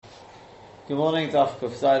Good morning, Daf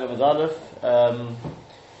Kuf Zayin Amud Aleph.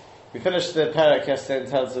 We finished the parak yesterday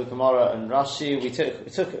in terms of Gemara and Rashi. We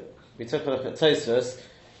took a look at Tosfos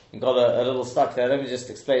and got a little stuck there. Let me just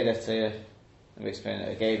explain it to you. Let me explain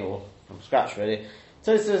it again, or from scratch really.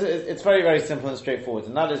 Tosfos, it's very, very simple and straightforward,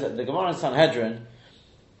 and that is that the Gemara in Sanhedrin.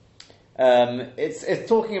 It's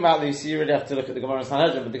talking about this. You really have to look at the Gemara in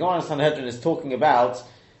Sanhedrin, but the Gemara in Sanhedrin is talking about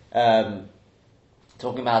a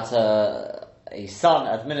son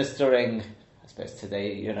administering, I suppose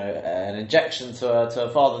today, an injection to a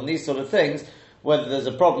father and these sort of things, whether there's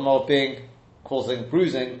a problem of causing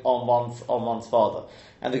bruising on one's father.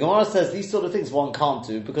 And the Gemara says these sort of things one can't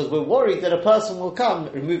do because we're worried that a person will come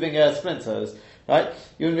removing splinters, right?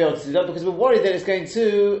 You wouldn't be able to do that because we're worried that it's going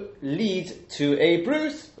to lead to a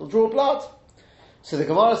bruise, it'll draw blood. So the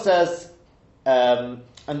Gemara says, and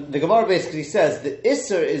the Gemara basically says the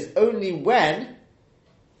Isser is only when,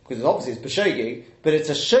 because obviously it's b'shogig, but it's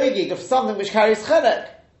a shogig of something which carries chenek,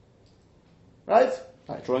 right?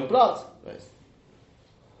 Like drawing blood. Right?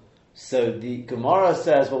 So the Gemara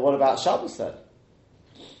says, well, what about Shabbos then?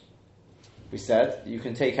 We said you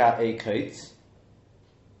can take out a coat,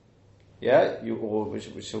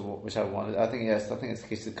 whichever one. I think it's the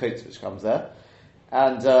case of the coat which comes there,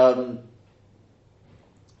 and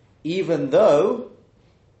even though.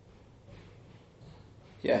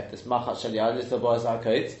 This machat shel yad, the boys are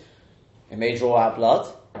coat, it may draw out blood.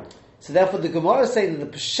 So therefore the Gemara is saying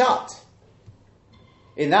that the Peshat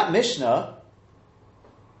in that Mishnah,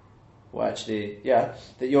 that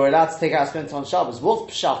you're allowed to take out a splinter on Shabbos.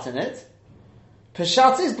 What's Peshat in it?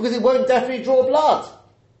 Peshat is because it won't definitely draw blood.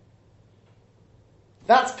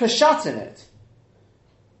 That's Peshat in it.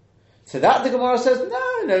 So that the Gemara says,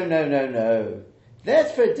 no.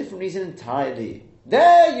 That's for a different reason entirely.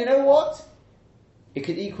 There, you know what? It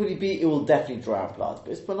could equally be, it will definitely draw out blood.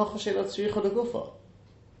 But it's Banocha Shelat Tzricha Legufa.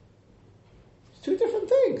 It's two different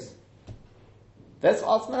things. That's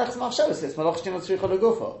Atzmanach Machshavas, it's Banocha Shelat Tzricha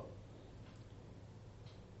Legufa.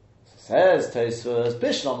 Says Tosfos,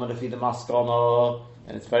 Bishlam and the Maskana,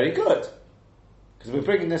 and it's very good. Because we're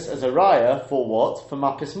bringing this as a raya for what? For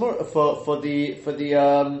Mapis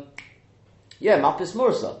Mapis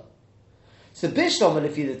Mursa. So Bishlam and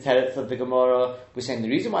the teretz of the Gemara, we're saying the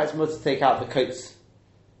reason why it's much to take out the coats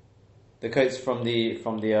from the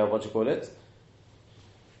what do you call it?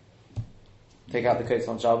 Take out the coats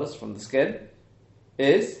on Shabbos from the skin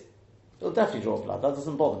is it'll definitely draw blood. That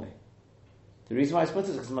doesn't bother me. The reason why it's much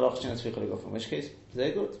is because Malach Shin Tzricha Legufa. In which case,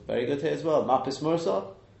 very good here as well. Mapis Mursa,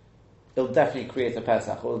 it'll definitely create a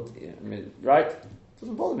Pesach. Right? It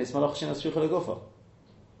doesn't bother me. It's Malach Shin Tzricha Legufa.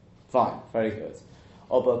 Fine, very good.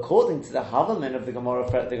 Oh, but according to the Havaman of the Gemara,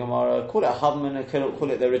 call it a Havaman,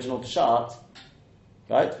 call it the original Peshat,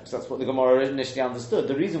 right? Because that's what the Gemara initially understood.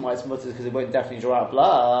 The reason why it's mutter is because it won't definitely draw out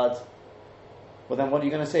blood. Well, then what are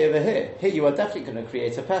you going to say over here? Here you are definitely going to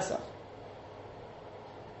create a Pesach.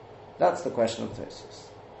 That's the question of Tosfos.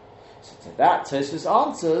 So to that, Tosfos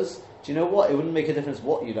answers, do you know what? It wouldn't make a difference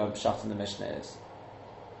what you learn Peshat in the Mishnah is.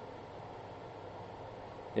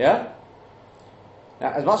 Yeah?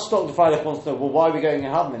 Now, as much as Dr. Freilich wants to know, well, why are we going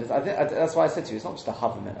in Havamina? That's why I said to you, it's not just a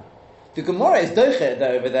Havamina. The Gemara is dochet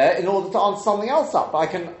over there in order to answer something else up.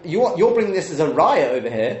 But you're bringing this as a raya over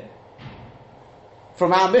here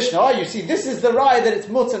from our Mishnah. Oh, you see, this is the raya that it's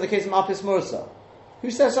mutter in the case of Mapis Mursa. Who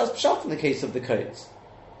says that's Peshat in the case of the coats?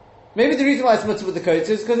 Maybe the reason why it's mutter with the coats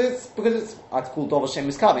is because it's I'd call Dov Hashem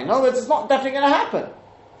Miskavi. In other words, it's not definitely going to happen.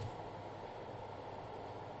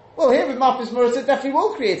 Well, here with Mapis Mursa, it definitely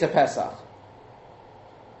will create a Pesach.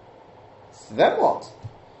 So then what?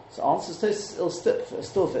 So answers will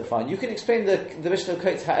still fit fine. You can explain the Mishnah of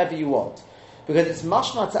Kotes however you want. Because it's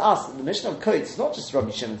mashma to us that the Mishnah of Kotes is not just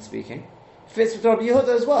Rabbi Shimon speaking. It fits with Rabbi Yehuda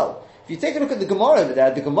as well. If you take a look at the Gemara over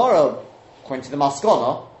there, the Gemara, according to the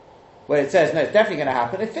Maskana, where it says, no, it's definitely going to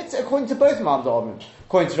happen, it fits according to both Manda Omrim.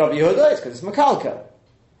 According to Rabbi Yehuda, it's because it's Makalka.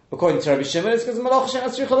 According to Rabbi Shimon, it's because it's Malach Shen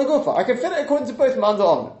Tzricha Legufa. I can fit it according to both Manda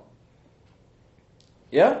Omrim.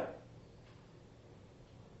 Yeah?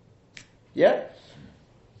 Yeah?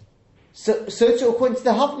 So too according to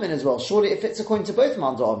the Havman as well. Surely it fits according to both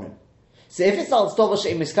Manda Omrim. So if it's not Dov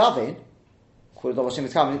Hashem Miskavin, call it Dov Hashem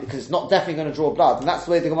Miskavin because it's not definitely going to draw blood, and that's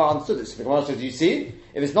the way the Gemara understood it. So the Gemara says, you see,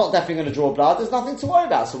 if it's not definitely going to draw blood, there's nothing to worry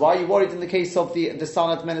about. So why are you worried in the case of the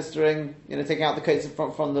son administering, taking out the coats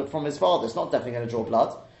from his father? It's not definitely going to draw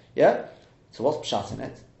blood. Yeah? So what's Pshat in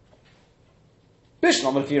it?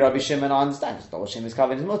 Bishlam, if you Rabbi Shimon, I understand, because Dov Hashem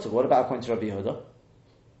Miskavin is mutter. What about according to Rabbi Yehuda?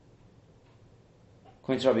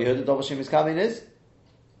 According to Rabbi Yehuda, Dov Hashem Miskavin is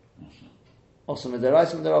also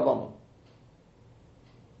Midaraisa Midarabanan.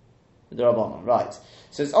 Midarabanan, right.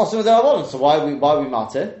 So it's also Midarabanan, so why are we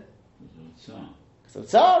matir? of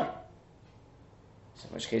tsar. So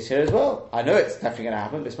in which case here as well, I know it's definitely going to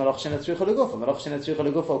happen, but it's Malach Shena Tzricha Legufa. Malach Shena Tzricha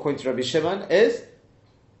Legufa, according to Rabbi Shimon, is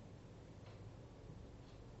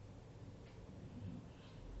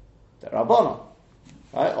the Rabbanon.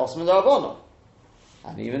 Right? Osman the Rabbanon.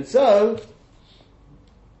 And even so,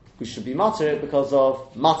 we should be matter because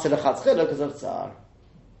of matter lechatzchila, because of tsar.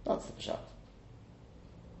 That's the pshat.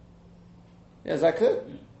 Yeah, is that clear?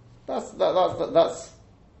 That's as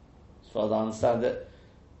far as I understand it.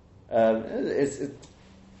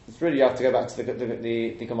 It's really, you have to go back to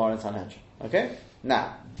the Gemara in Sanhedrin. Okay?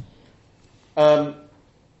 Now, other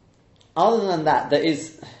than that, there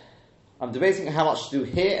is, I'm debating how much to do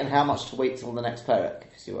here and how much to wait till the next parak,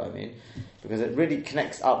 if you see what I mean, because it really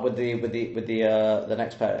connects up with the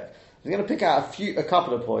next parak. I'm going to pick out a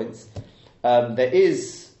couple of points. There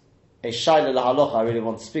is a shaila lahalocha I really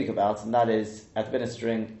want to speak about, and that is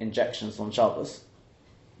administering injections on Shabbos,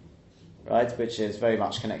 right, which is very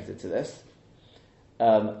much connected to this.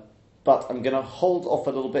 But I'm going to hold off a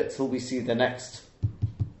little bit till we see the next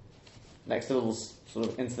little sort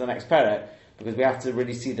of into the next parak, because we have to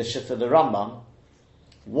really see the shitta of the Rambam.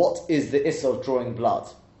 What is the issa of drawing blood?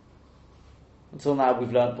 Until now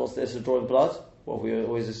we've learned what's the issa of drawing blood. What have we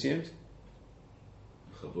always assumed?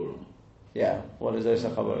 Chabura. Yeah, what is issa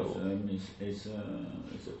chabura? It's a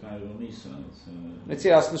kind of a misa.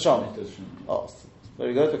 Mitzilas neshama. Oh,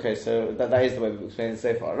 very good. Okay, so that is the way we've explained it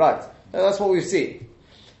so far. Right, that's what we've seen.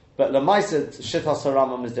 But Lamaisa Shittas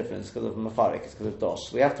Haramam is different. It's because of Mafarik, it's because of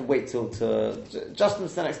Dosh. We have to wait till just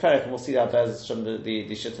into the next parak, and we'll see that there's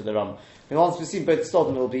the shit of the Ram. Once we've seen both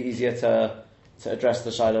Stodim, it will be easier to address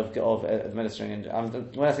the shayla of administering.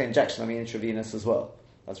 When I say injection, I mean intravenous as well.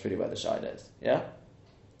 That's really where the shayla is. Yeah,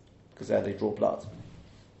 because there they draw blood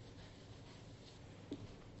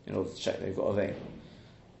in order to check they've got a vein.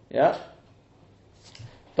 Yeah,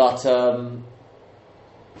 but.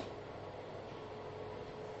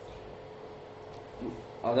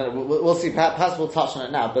 I don't know. We'll see. Perhaps we'll touch on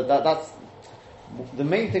it now. But that's the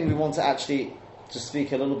main thing we want to actually just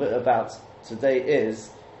speak a little bit about today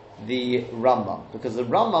is the Rambam, because the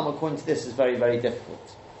Rambam, according to this, is very, very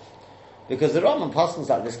difficult. Because the Rambam passes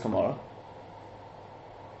like this Gemara.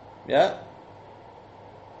 Yeah.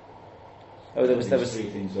 Oh, there was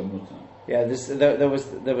three things on mutter. Yeah,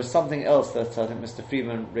 there was something else that I think Mr.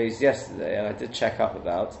 Freeman raised yesterday, and I did check up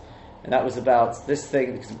about, and that was about this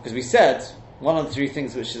thing because we said. One of the three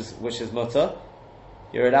things which is mutter,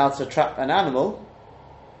 you're allowed to trap an animal,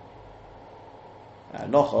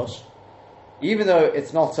 nochosh, even though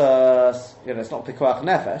it's not it's not pikuach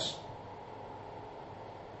nefesh.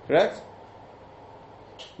 Correct?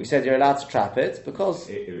 We said you're allowed to trap it because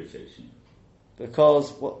it irritates you.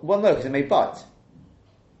 Because no, because it may bite,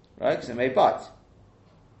 right? Because it may bite. It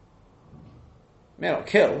may not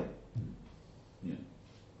kill,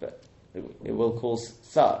 but it will cause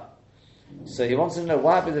tsar. So he wants to know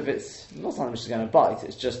what happens if it's not something which is going to bite.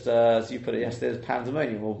 It's just, as you put it yesterday,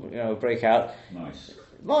 pandemonium will break out.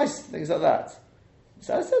 Mice, things like that.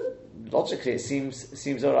 So I said, logically, it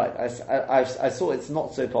seems all right. I thought it's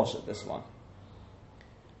not so posh at this one.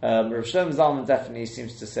 Rav Shlomo Zalman definitely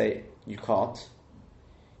seems to say you can't.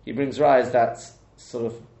 He brings rise that sort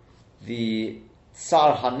of the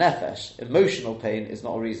tsar hanefesh, emotional pain, is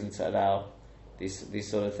not a reason to allow these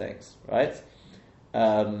sort of things, right?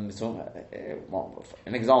 So,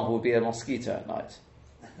 an example would be a mosquito at night.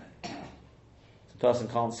 The person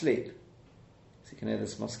can't sleep, so you can hear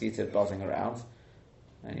this mosquito buzzing around,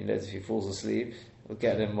 and he knows if he falls asleep, it'll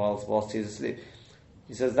get him whilst he's asleep.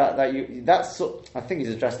 He says I think he's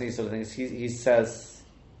addressing these sort of things. He says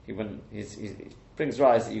he brings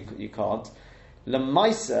rise that you can't.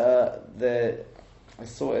 Lemaisa, I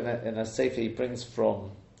saw in a sefer he brings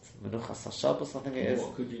from Menuchas HaShabbos or something it is.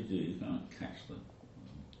 What could you do? You can't catch them.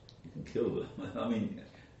 You can kill them. I mean,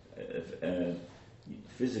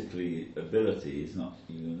 physically, ability is not.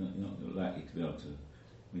 You're not likely to be able to.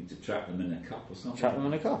 To trap them in a cup or something. Trap them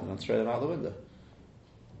in a cup and then throw them out the window.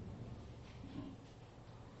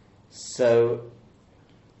 So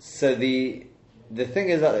the thing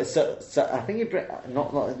is that so I think you bring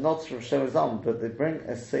not from Shlomo Zalman, but they bring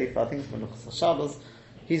a sefer. I think it's Menuchas HaShabbos.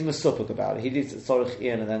 He's mesupik about it. He leaves it Sorech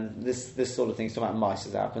Ian, and then this sort of thing is talking about mice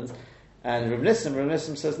as happens. And Rav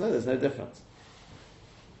Nissim says no, there's no difference.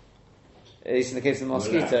 At least in the case of the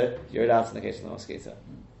mosquito, you're allowed in the case of the mosquito.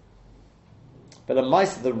 But the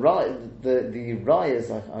mice, the rayas,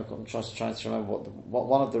 I'm trying to remember what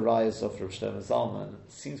one of the rayas of Rav Shlomo Zalman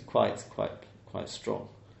seems quite strong.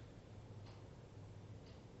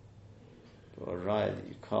 Or a raya that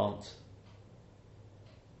you can't.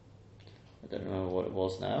 I don't remember what it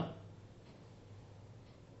was now.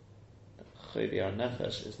 chayli ar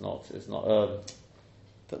nefesh is not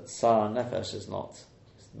that sar nefesh is not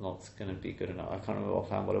going to be good enough. I can't remember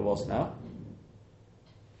offhand what it was now.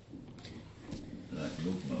 Like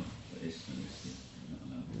mukma,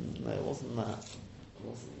 No, it wasn't that. It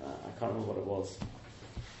wasn't that. I can't remember what it was.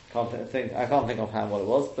 I can't think offhand what it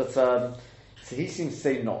was. But so he seems to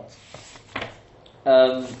say not.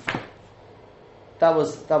 That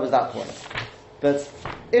was that point. But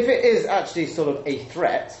if it is actually sort of a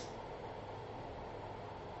threat,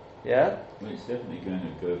 yeah. Well, it's definitely going to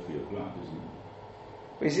go for your blood, isn't it?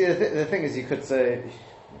 But you see, the thing is, you could say, I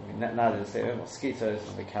mean, now they say mosquitoes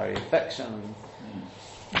and they carry infection. And,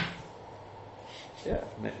 yeah,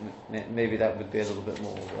 maybe that would be a little bit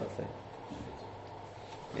more worthy.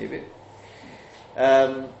 Maybe.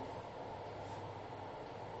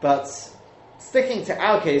 But sticking to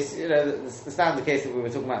our case, the standard case that we were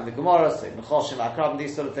talking about in the Gemara, so Nechoshim, Akrab, and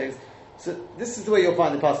these sort of things. So this is the way you'll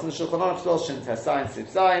find the passage in the Shulchan Aruch, Shlosh Shin Tesayin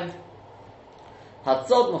Sif Zayin.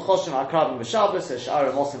 Hatzod Nechoshim Akrab B'Shabbos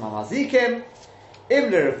Sh'arim Osim Hamazikim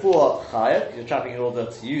Im LeRefuah Chayev. You're trapping in order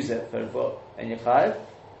to use it for refuah and you're chayev.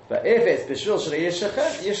 But if it's B'Shul Shrei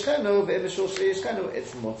Yishchenu, V'im B'Shul Shrei Yishchenu,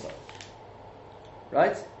 it's Mutar.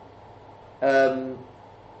 Right? You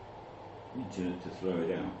need to throw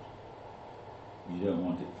it out. You don't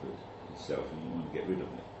want it for itself, and you want to get rid of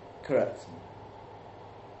it. Correct.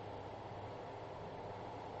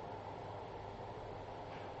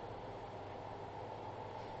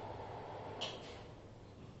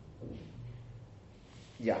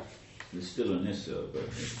 Yeah. There's still an issue, but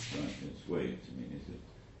it's weight. I mean,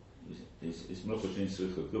 it's Mokoshin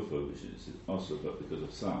Sricha Gufa, which is also but because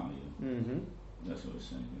of Sa. Mm-hmm. That's what I'm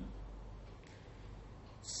saying. Yeah.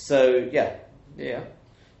 So, yeah.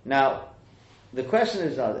 Now, the question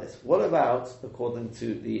is now this: what about according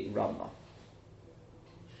to the Rambam?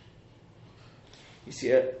 You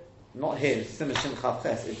see, not here. Simon Shin Chav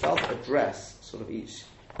Ches. It does address sort of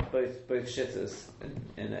both shittas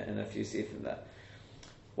in a few sifrim there.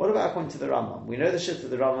 What about according to the Rambam? We know the shitta of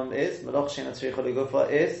the Rambam is Malach Shein Tzricha Legufa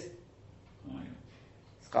is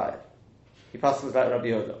Chayev. He passes like Rabbi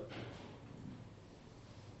Yehuda.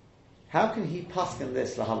 How can he paskin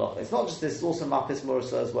this lahalacha? It's not just this; it's also Mapis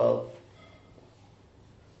Mursa as well.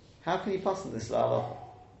 How can he paskin this lahalacha?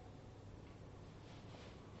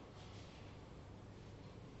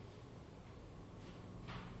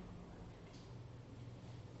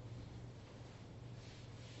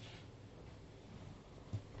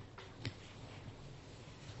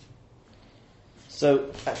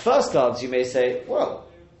 So, at first glance, you may say, "Well,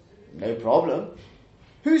 no problem.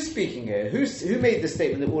 Who's speaking here? Who made the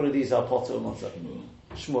statement that all of these are potter or mutter?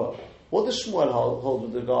 Shmuel. What does Shmuel hold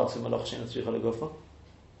with regard to Malach Shein Tzricha Legufa?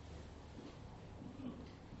 I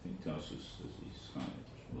think Tosfos says he's chayav.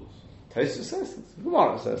 Tosfos says,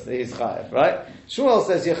 Gemara says that he's chayav, right? Shmuel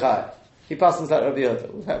says you're chayav. He passes like Rabbi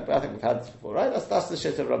Yehuda. I think we've had this before, right? That's the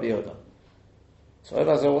shit of Rabbi Yehuda. So I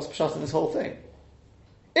don't know what's pshat in this whole thing.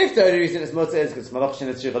 If the only reason it's mutter is because Malach Shein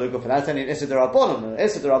Tzricha Legufa, and that's only an Issa D'Rabbanan, and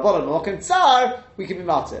Issa D'Rabbanan, Mokim Tsar, we can be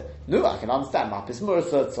matter. No, I can understand Mapis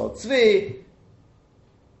Mursa, Tzod Tzvi.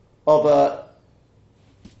 Oh, but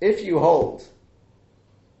if you hold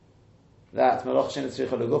that Malach Shein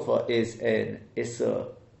Tzricha Legufa is an Issa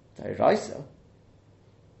D'Oraisa,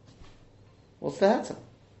 what's the hatter?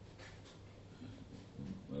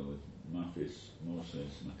 Well, with Mapis Mursa,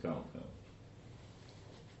 it's Makalka.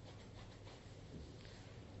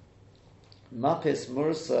 Mapis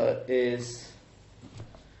Mursa is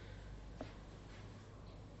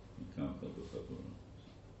Makalka.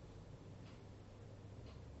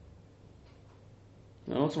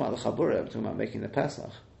 I'm not talking about the Chabura, I'm talking about making the Pesach.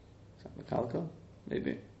 Is that Makalka?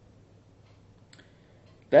 Maybe.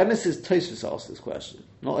 The emissaries Tosfos asked this question.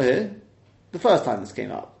 Not here. The first time this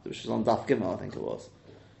came up, which was on Daf Gimel, I think it was.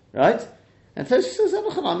 Right? And Tosfos says,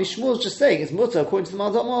 Shmuel's just saying it's mutter according to the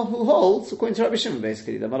Maldama who holds, according to Rabbi Shimon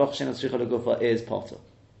basically, that Malach Shein Tzricha Legufa is potter.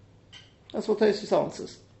 That's what Tosfos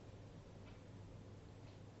answers.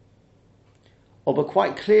 Oh, but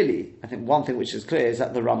quite clearly, I think one thing which is clear is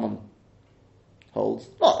that the Rambam holds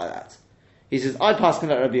not like that. He says, I pass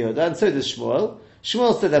like Rabbi Yehuda, and so does Shmuel.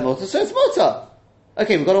 Shmuel said they're mutter, so it's mutter.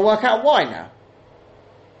 Okay, we've got to work out why now.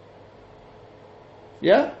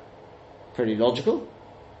 Yeah? Pretty logical.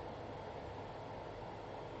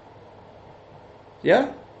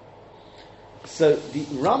 Yeah? So the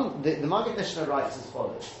Maggid Mishnah writes as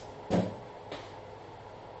follows.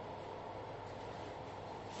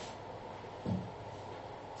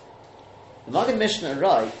 The Maggid Mishnah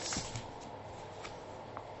writes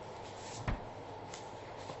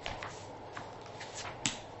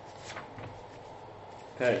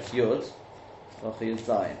Perek Yud, Yud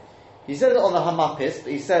Zayin. He says it on the Hamapis,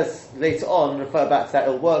 but he says later on, refer back to that,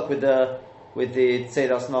 it'll work with the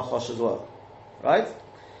Tzeiras Nochosh as well. Right?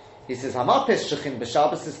 He says, Hamapis Shechin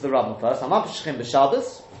B'Shabbos, this is the Rambam first. Hamapis Shechin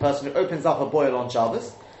B'Shabbos, a person who opens up a boil on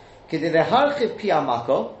Shabbos, Kedei leharchiv pi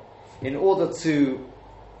hamako, in order to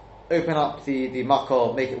open up the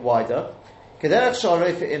mako, make it wider. Kederach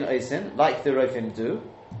sha'arofin in oisin, like the rofin do.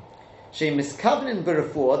 She miskavnin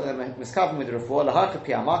b'refuah, they're miskavnin with the refuah, leharchiv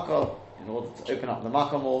pi hamako, in order to open up the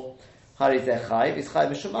mako more. Hari zeh chayv, is chayv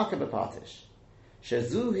mishum mako b'patish.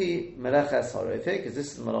 Shezuhi meleches ha'rofeh, because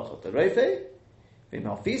this is the melech of the rofeh.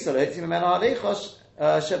 V'malfis ha'rofeh mimena ha'leichosh,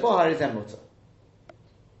 shebo hari zeh muta.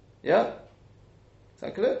 Yeah? Is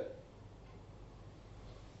that clear?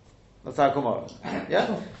 That's our Gemara.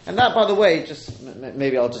 Yeah? And that, by the way, just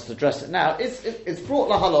maybe I'll just address it now. It's brought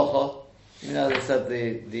la halacha. You know, they said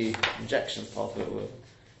the injections part of it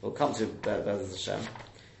we'll come to Bez Hashem.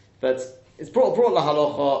 But it's brought la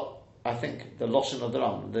halacha, I think, the Lashon of the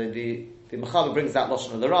Rambam. The Mechaber brings that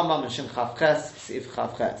Lashon of the Rambam, and Shin Chav Ches, Sif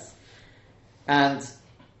Chav Ches. And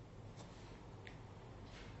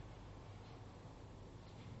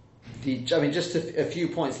just a few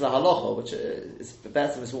points la halacha, which is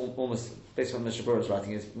better, it's almost based on Mishnah Berurah's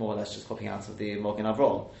writing, is more or less just copying out of the Magen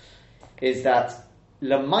Avraham, is that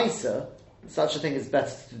lemaisa, such a thing is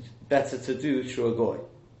better to do through a goy.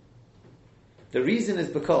 The reason is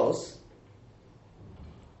because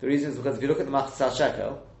if you look at the Machzah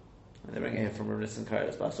Shekel, and they bring it here from Rav Nissen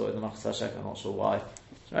Koreles, but I saw it in the Machzah Shekel, I'm not sure why.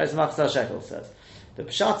 Right, the Machzah Shekel says the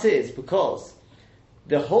pshat is because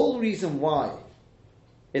the whole reason why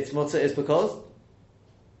it's mutter is because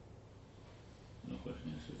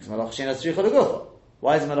it's malach sheina tzricha legufa.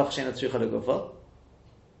 Why is malach sheina tzricha legufa?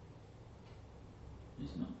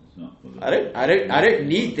 I don't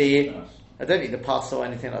need the pus or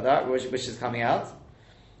anything like that, which is coming out.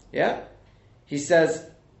 Yeah, he says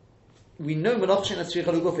we know malach sheina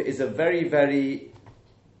tzricha legufa is a very, very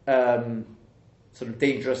sort of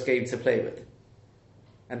dangerous game to play with.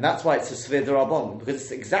 And that's why it's a Svir D'Rabbanan, because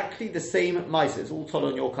it's exactly the same Maisa. It's all told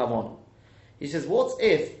on your Kavanah. He says, what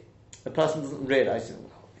if the person doesn't realise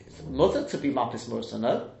it's mutter to be Mapis Mursa,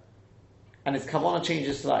 no? And his Kavanah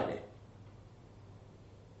changes slightly.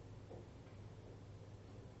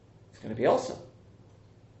 It's going to be awesome.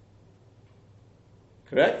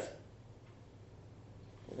 Correct?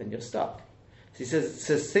 Well, then you're stuck. So he says,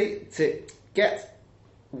 to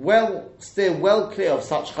steer well clear of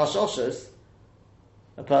such chashoshas,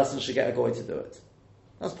 a person should get a goy to do it.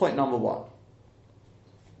 That's point number one.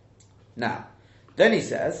 Now, then he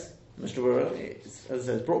says, Mr. Berurah, as I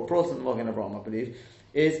said, brought in the Magen Avraham, I believe,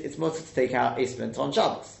 is it's mutter to take out a splint on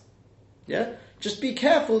Shabbos. Yeah? Just be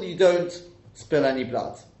careful you don't spill any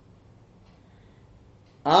blood.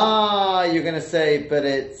 You're going to say, but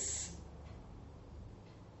it's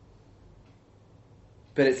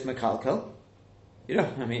mekalkel. You know,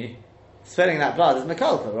 spilling that blood is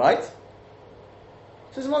mekalkel, right?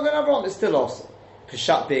 So it's Magen Avraham, it's still also.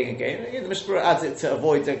 Peshat being again, the Mishnah adds it to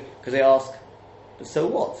avoid it, because they ask, but so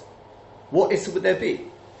what? What issue would there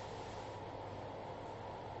be?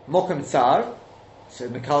 Mokum Tsar, so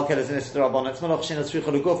Mekalkel is an issue Rabban, it's Malach Shina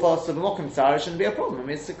Tzricha L'Gufa, so the Mokum Tsar shouldn't be a problem.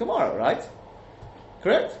 It's a Gemara, right?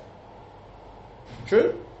 Correct?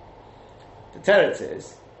 True? The teretz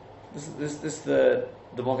is, this the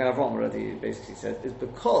Magen Avraham already basically said, is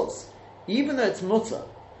because, even though it's mutter,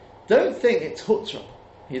 don't think it's hutra.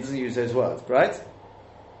 He doesn't use those words, right?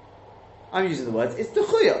 I'm using the words. It's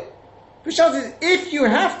techuya. Pshat is, if you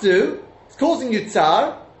have to, it's causing you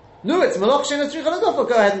tsar. No, it's malach sheina tzricha legufa.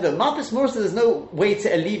 Go ahead and do it. Mapis Mursa, there's no way to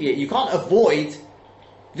alleviate. You can't avoid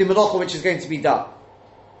the malacha which is going to be done.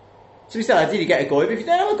 So we said, ideally get a goy, but if you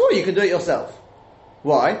don't have a goy, you can do it yourself.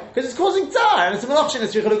 Why? Because it's causing tsar, and it's a malach sheina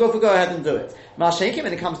tzricha legufa. Go ahead and do it. Ma'ashenkim,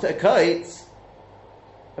 when it comes to a kite,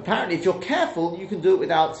 apparently, if you're careful, you can do it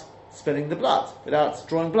without spilling the blood, without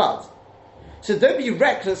drawing blood. So don't be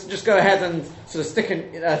reckless and just go ahead and sort of stick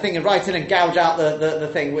a thing and right in and gouge out the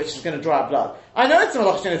thing which is going to draw out blood. I know it's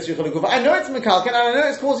malach sheina tzricha legufa, I know it's mekalken, and I know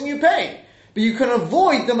it's causing you pain. But you can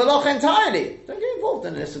avoid the malach entirely. Don't get involved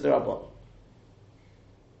in this with the Rabbah.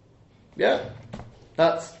 Yeah?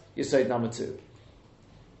 That's Yesod number 2.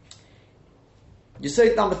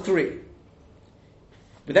 Yesod number 3.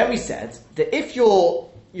 But then we said that if you're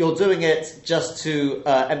doing it just to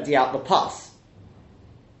empty out the pus,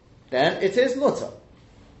 then it is mutter.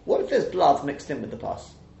 What if there's blood mixed in with the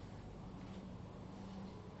pus?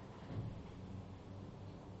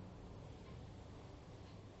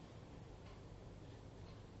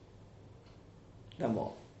 Then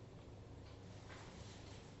what?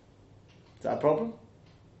 Is that a problem?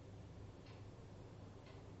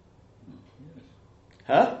 Yes.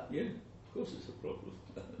 Huh? Yeah, of course it's a problem.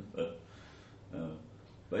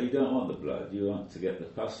 But you don't want the blood. You want to get the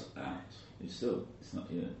pus out. It's still.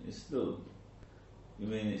 You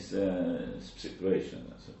mean it's situation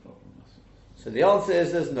that's a problem. So the answer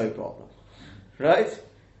is there's no problem, right?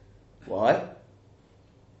 Why?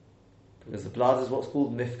 Because the blood is what's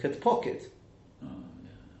called mifkat pocket.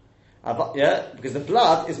 Because the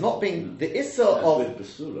blood is not being the issa of with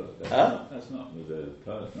basura. That's not with a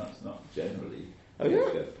person. That's not generally. Oh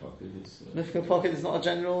yeah. Mifkat pocket is not a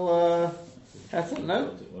general heter, no.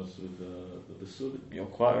 It was with the basura. You're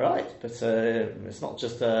quite right, but it's not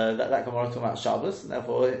just that Gemara talking about Shabbos. And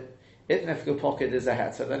therefore, if mifkat pocket is a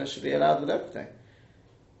heter, then it should be allowed with everything.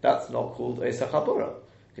 That's not called Eisa Chabura,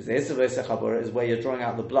 because the issa of Eisa Chabura is where you're drawing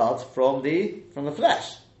out the blood from the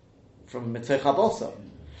flesh, from Mitzvah Chabosa.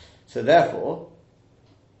 So therefore,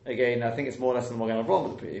 again, I think it's more or less than Morgan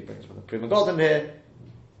Avram, but he brings from the Prima Godim here.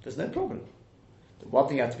 There's no problem. The one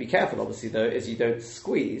thing you have to be careful, obviously, though, is you don't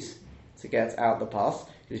squeeze to get out the pus.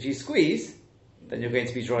 If you squeeze, then you're going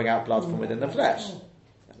to be drawing out blood from within the flesh,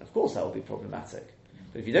 and of course that will be problematic.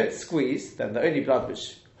 But if you don't squeeze, then the only blood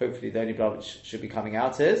which should be coming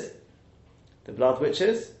out is the blood which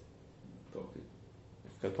is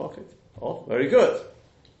pocket. Oh, very good.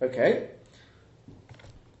 Okay.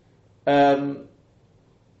 And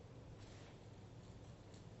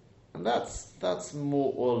that's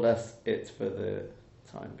more or less it for the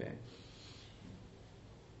time being.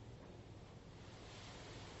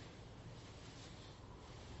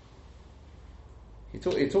 He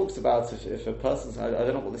talks about if a person's, I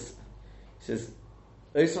don't know what this, he says,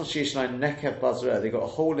 they got a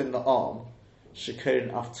hole in the arm,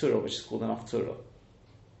 shekerin aftura, which is called an aftura.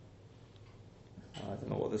 I don't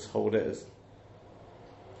know what this hole is.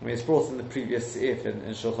 I mean, it's brought in the previous if in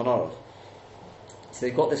Shulchan Aruch. So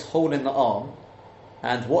they've got this hole in the arm,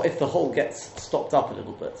 and what if the hole gets stopped up a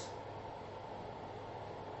little bit?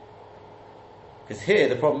 Because here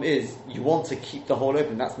the problem is you want to keep the hole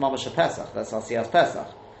open. That's Mamash Pesach. That's Asiyas Pesach.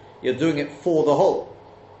 You're doing it for the hole.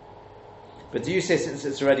 But do you say since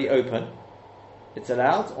it's already open, it's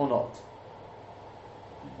allowed or not?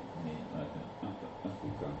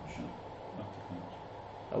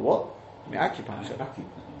 A what? I mean acupuncture.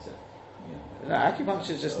 No,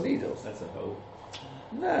 acupuncture is just needles. That's a hole.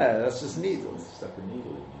 No, that's just needles. Stuck a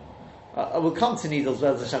needle in you. We'll come to needles.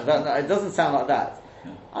 It doesn't sound like that.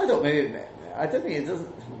 I don't think it doesn't.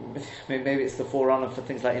 Maybe it's the forerunner for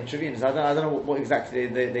things like intravenous. I don't know what exactly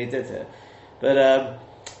they did here, but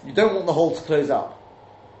you don't want the hole to close up.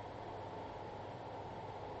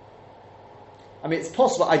 I mean, it's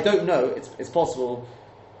possible. I don't know. It's possible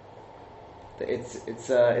that it's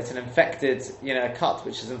an infected, cut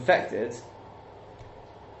which is infected,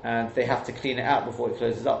 and they have to clean it out before it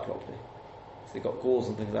closes up properly. So they've got gauze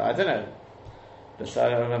and things like that. I don't know. But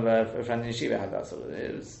I remember a friend in Yeshiva had that sort of.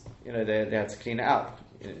 It was, they had to clean it out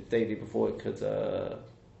daily before it could.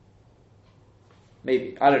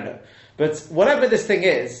 Maybe I don't know, but whatever this thing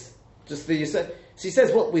is, just the so he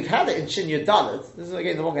says what we've had it in Shin Yud Dalet. This is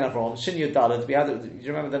again the Morgan Avram Shin Yud Dalet. We had it. Do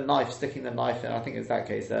you remember the knife sticking the knife in? I think it's that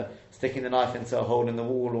case there, sticking the knife into a hole in the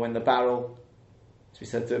wall or in the barrel. As we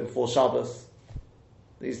said, do it before Shabbos.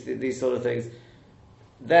 These sort of things.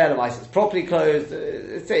 There, the mice is properly closed.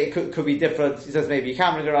 Say it could be different. He says maybe you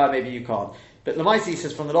can bring it around, maybe you can't. But the Lamaisi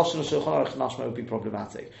says from the Lashon of Shulchan Aruch mashma would be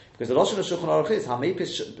problematic because the Lashon of Shulchan Aruch is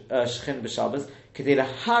hamipis shechin b'Shabbos kedei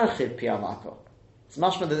leharchid piyamako. It's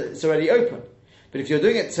mashma that it's already open, but if you're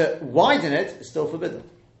doing it to widen it, it's still forbidden.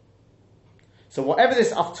 So whatever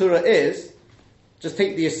this aftura is, just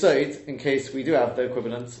take the aside in case we do have the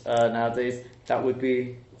equivalent nowadays. That would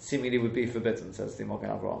be forbidden, says the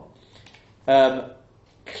Magen Avraham.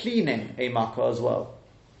 Cleaning a makkah as well,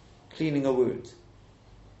 cleaning a wound.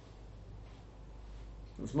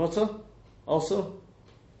 It's mutter also.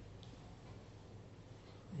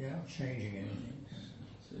 Yeah, changing anything.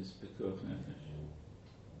 It's because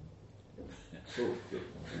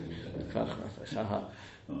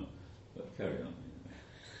but carry on.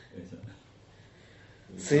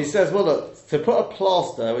 So he says, well, look, to put a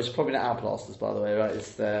plaster, which is probably not our plasters, by the way, right?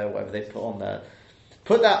 It's whatever they put on there.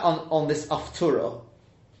 Put that on this aftura.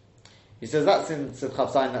 He says that's in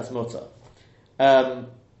Tzidchav Zayin, that's mutter.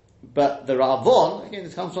 But the Ravon, again,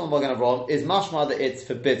 this comes from the Magen Avraham, is mashma that it's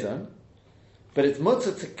forbidden, but it's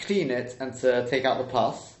mutter to clean it and to take out the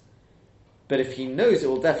pus. But if he knows it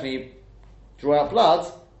will definitely draw out blood,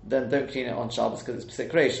 then don't clean it on Shabbos because it's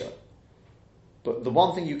Pesach Reisha. But the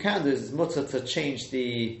one thing you can do is mutter to change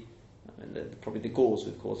probably the gauze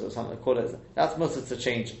with gauze or something. Call it. That's mutter to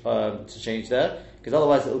change there because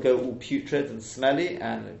otherwise it will go all putrid and smelly,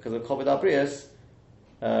 and because of Kovid Abrius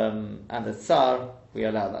and the Tsar, we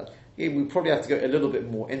allow that. Yeah, we probably have to go a little bit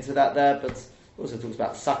more into that there, but it also talks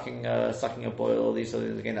about sucking a boil, all these sort of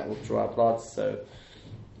things. Again, that will draw out blood, so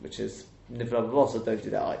which is nifla, so don't do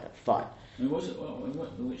that either. Fine. I mean,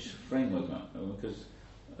 which framework? Because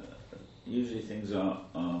usually things are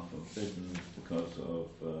forbidden because of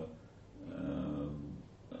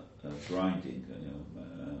grinding.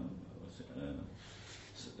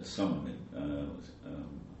 Summermin.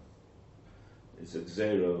 It's a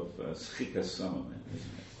zero of schika summermin,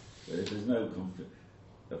 isn't it? But there's no conflict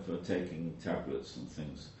for taking tablets and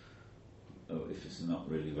things if it's not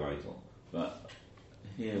really vital. But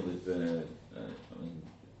here with I mean,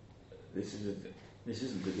 this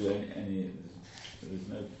isn't to do any. There's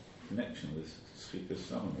no connection with schika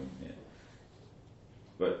summermin here.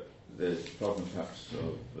 But there's a problem perhaps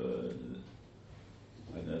of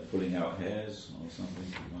I don't know, pulling out hairs or something.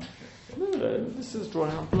 No, this is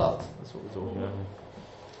drawing out blood. That's what we're talking about.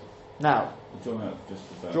 Now, We're talking about just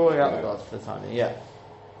about drawing out the blood for the time being, yeah.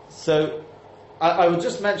 So, I will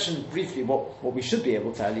just mention briefly what we should be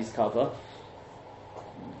able to at least cover.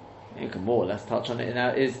 You can more or less touch on it now.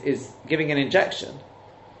 Is giving an injection.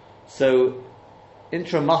 So,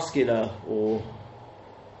 intramuscular, or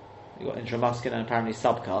you've got intramuscular and apparently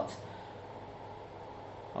subcut,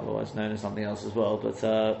 otherwise known as something else as well, but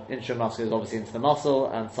intramuscular is obviously into the muscle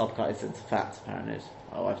and subcut is into fat, apparently.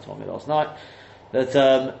 My wife told me last night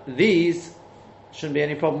that these shouldn't be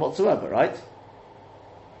any problem whatsoever, right?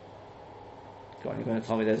 Go on, you're going to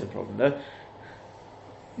tell me there's a problem though.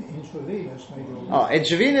 Intravenous maybe.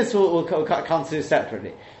 Intravenous we'll come to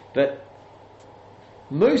separately, but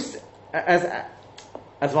most, as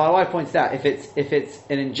my wife pointed out, if it's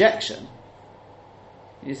an injection,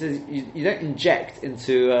 you don't inject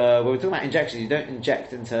into when we're talking about injections, you don't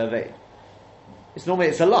inject into a vein. It's normally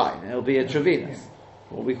a line. It'll be intravenous,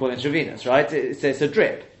 what we call intravenous, right? It's a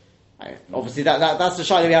drip. Right? Obviously, that's the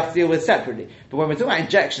shayla we have to deal with separately. But when we're talking about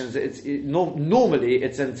injections, normally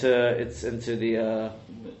it's into the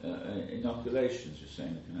inoculations. You're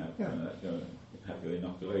saying you can have your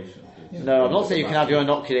inoculation. No, I'm not saying you can have your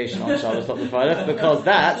inoculation on Shabbos, Dr. Friday, because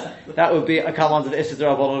that would be come under the Issa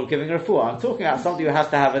D'Rabbanan of giving refuah. I'm talking about somebody who has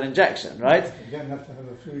to have an injection, right? You don't have to have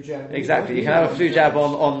a flu jab. Exactly, you can have a flu jab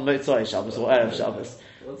on Motzei Shabbos or Erev Shabbos.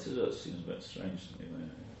 Well, that seems a bit strange to me.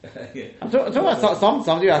 Yeah. I'm talking about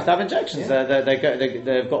somebody who has to have injections. Yeah.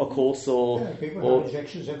 They've got a course or people have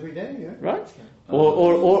injections every day, yeah. Right?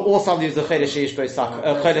 Or somebody who's a chedesh sheish bo sakon,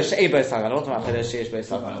 chedesh ein bo sakon. I'm not talking about chedesh sheish bo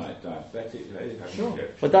sakon. Like diabetic, sure.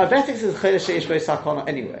 But diabetics is chedesh sheish bo sakon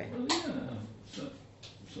anyway. Well, yeah.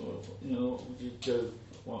 So you know, would you go?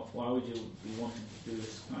 Why would you be wanting to do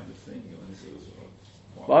this kind of thing?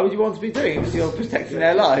 Why would you want to be doing it if you're protecting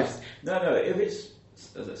their lives? No. If it's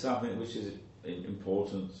something which is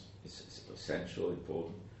important, it's essential,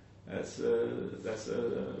 important. That's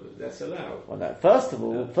allowed. Well, no. First of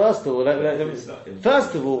all, hold on.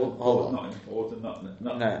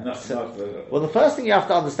 Not important. Well, the first thing you have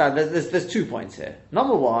to understand, there's 2 points here.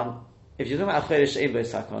 Number one, if you're talking about chedesh ein bo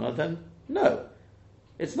sakon, then no,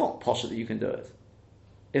 it's not posher that you can do it.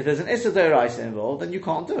 If there's an issa d'oraisa involved, then you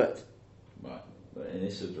can't do it. Right, but an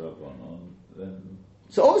issa d'Rabbanan, then.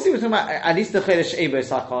 So obviously we're talking about at least the chedesh ein bo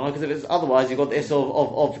sakon, because if it's otherwise you've got the issa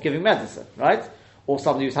of giving medicine, right? Or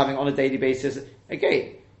somebody who's having on a daily basis.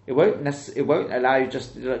 Again, it won't allow you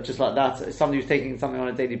just like that. If somebody who's taking something on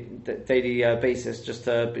a daily basis just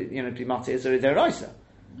to be mati is d'oraisa.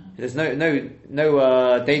 There's no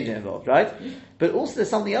danger involved, right? Yeah. But also there's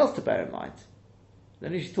something else to bear in mind.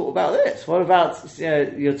 Then you should talk about this. What about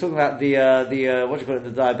you're talking about the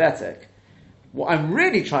diabetic? What I'm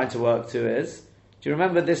really trying to work to is, do you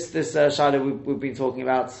remember this shayla we've been talking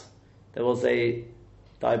about? There was a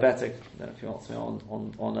diabetic. I don't know if you want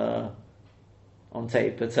to on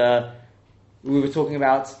tape, but we were talking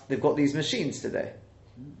about they've got these machines today.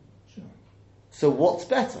 Sure. So what's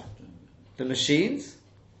better, the machines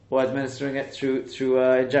or administering it through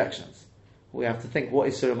injections? We have to think what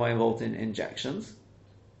is sort of involved in injections,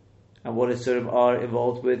 and what is sort of are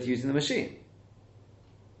involved with using the machine.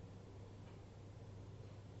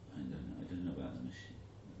 I don't know about the machine.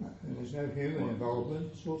 There's no human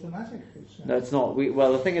involvement. It's automatic. No, it's not.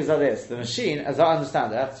 The thing is that the machine, as I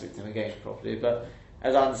understand it, I have to speak to him again properly, but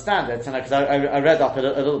as I understand it, and because I read up a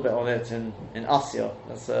little bit on it in Asya,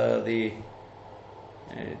 that's I don't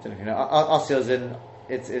know if you know, Asya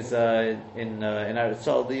is in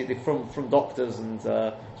Aristotle, from doctors and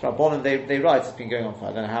Rabbanim, they write, it's been going on for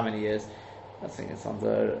I don't know how many years. I think it's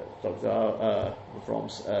under Dr. from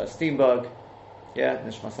Steenberg,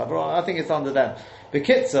 Nishma Sabra. I think it's under them.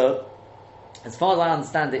 B'kitzur, as far as I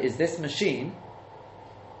understand it, is this machine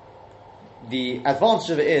the advantage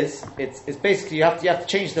of it is, it's basically you have to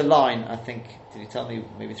change the line. I think, did he tell me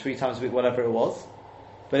maybe 3 times a week, whatever it was,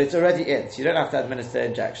 but it's already in, so you don't have to administer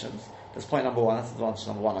injections. That's point number 1. That's advantage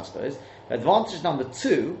number 1, I suppose. Advantage number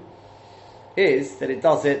 2 is that it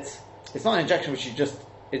does it. It's not an injection which you just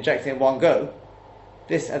inject in one go.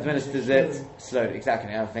 This administers it slowly.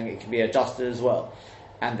 Exactly. I think it can be adjusted as well,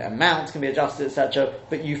 and the amount can be adjusted, etc.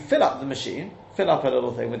 But you fill up the machine, fill up a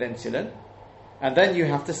little thing with insulin, and then you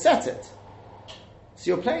have to set it. So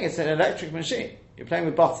you're playing, it's an electric machine. You're playing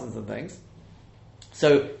with buttons and things.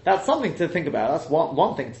 So that's something to think about. That's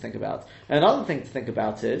one thing to think about. And another thing to think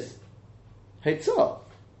about is Hitzah.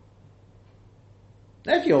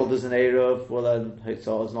 Now, if you hold there's an Eruv, well then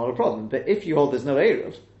Hitzah is not a problem. But if you hold there's no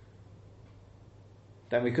Eruv,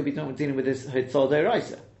 then we could be dealing with this Hitzah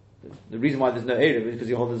Deiraisa. The reason why there's no Eruv is because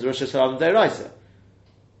you hold there's Rosh Hashanah Deiraisa.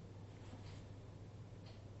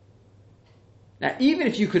 Now, even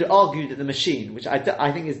if you could argue that the machine, which I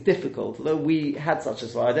think is difficult, although we had such a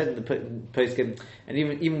slide, I don't think the post-game, and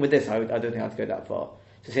even with this, I don't think I'd go that far.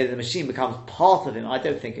 To say that the machine becomes part of him, I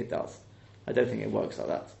don't think it does. I don't think it works like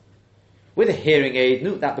that. With a hearing aid,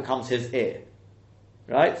 no, that becomes his ear.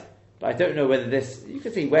 Right? But I don't know whether this, you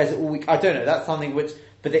could see, where's it all week? I don't know, that's something which,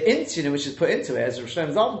 but the insulin which is put into it, as Rosh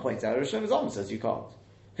Zalman points out, Rosh Zalman says you can't.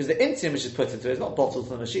 Because the insulin which is put into it is not bottled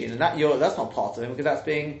to the machine, and that's not part of him, because that's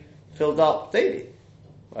being filled up daily,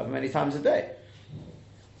 however many times a day,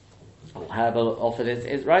 or however often it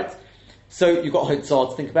is, right? So you've got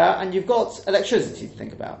Hotzah to think about, and you've got electricity to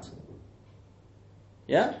think about.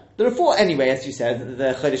 Yeah? There are 4 anyway, as you said,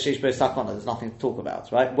 the Chodesh Sheish Bo Sakana, there's nothing to talk about,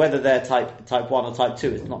 right? Whether they're type 1 or type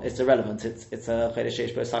 2, it's irrelevant, it's a Chodesh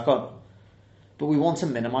Sheish Bo Sakana. But we want to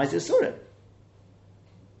minimize Isurim.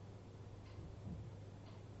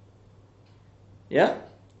 Yeah?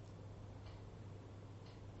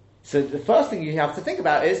 So the first thing you have to think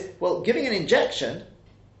about is, well, giving an injection,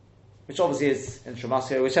 which obviously is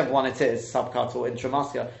intramuscular, whichever one it is, subcut or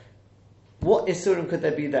intramuscular, what Isurim could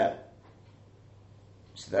there be there?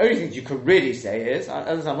 So the only thing you could really say is, I'm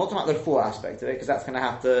not talking about the 4 aspect of it, because that's going to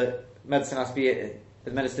have to, medicine has to be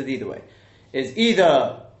administered either way, is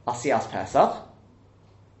either Asiyas Pesach,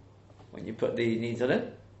 when you put the needle in,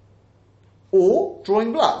 or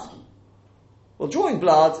drawing blood. Well, drawing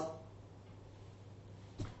blood,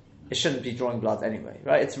 it shouldn't be drawing blood anyway,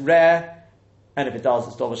 right? It's rare, and if it does,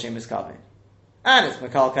 it's Dov Hashem Miskavin. And it's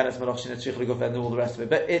Mekal Ken, it's Melach Shin, it's Shich L'Guf, and all the rest of it.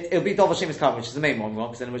 But it'll be Dov Hashem Miskavin, which is the main one,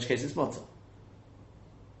 because in which case it's Mutter.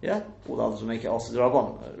 Yeah? All the others will make it also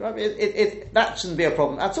D'Rabbanan. Right? That shouldn't be a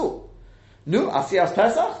problem at all. Nu, Asiyas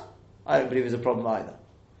Pesach, I don't believe is a problem either.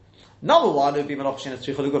 Number 1 would be Melach Shin, it's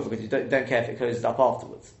Shich L'Guf, because you don't care if it closes up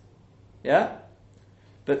afterwards. Yeah?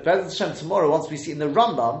 But B'ezras Hashem, tomorrow, once we see in the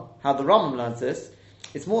Rambam, how the Rambam learns this,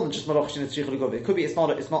 it's more than just Malach Shin and Tzricha L'Gov. It could be it's not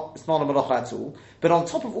a Malach at all. But on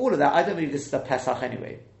top of all of that, I don't believe this is a Pesach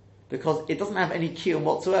anyway, because it doesn't have any kiyum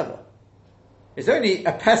whatsoever. It's only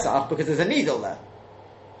a Pesach because there's a needle there.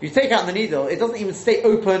 If you take out the needle, it doesn't even stay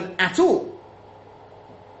open at all.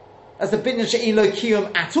 That's the binyan she'in lo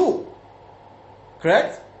kiyum at all.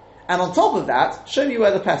 Correct? And on top of that, show me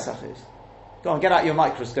where the Pesach is. Go on, get out your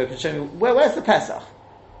microscope and show me where's the Pesach.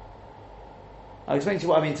 I'll explain to you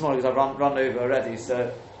what I mean tomorrow because I've run over already.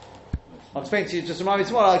 So I'll explain to you. Just remind me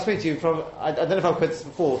tomorrow. I'll explain to you from. I don't know if I've quoted this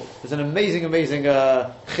before. There's an amazing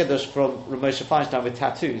chiddush from Ramosha Feinstein with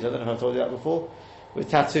tattoos. I don't know if I've told you that before. With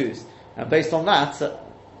tattoos, and based on that,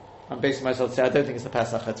 I'm basing myself to say I don't think it's the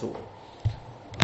Pesach at all.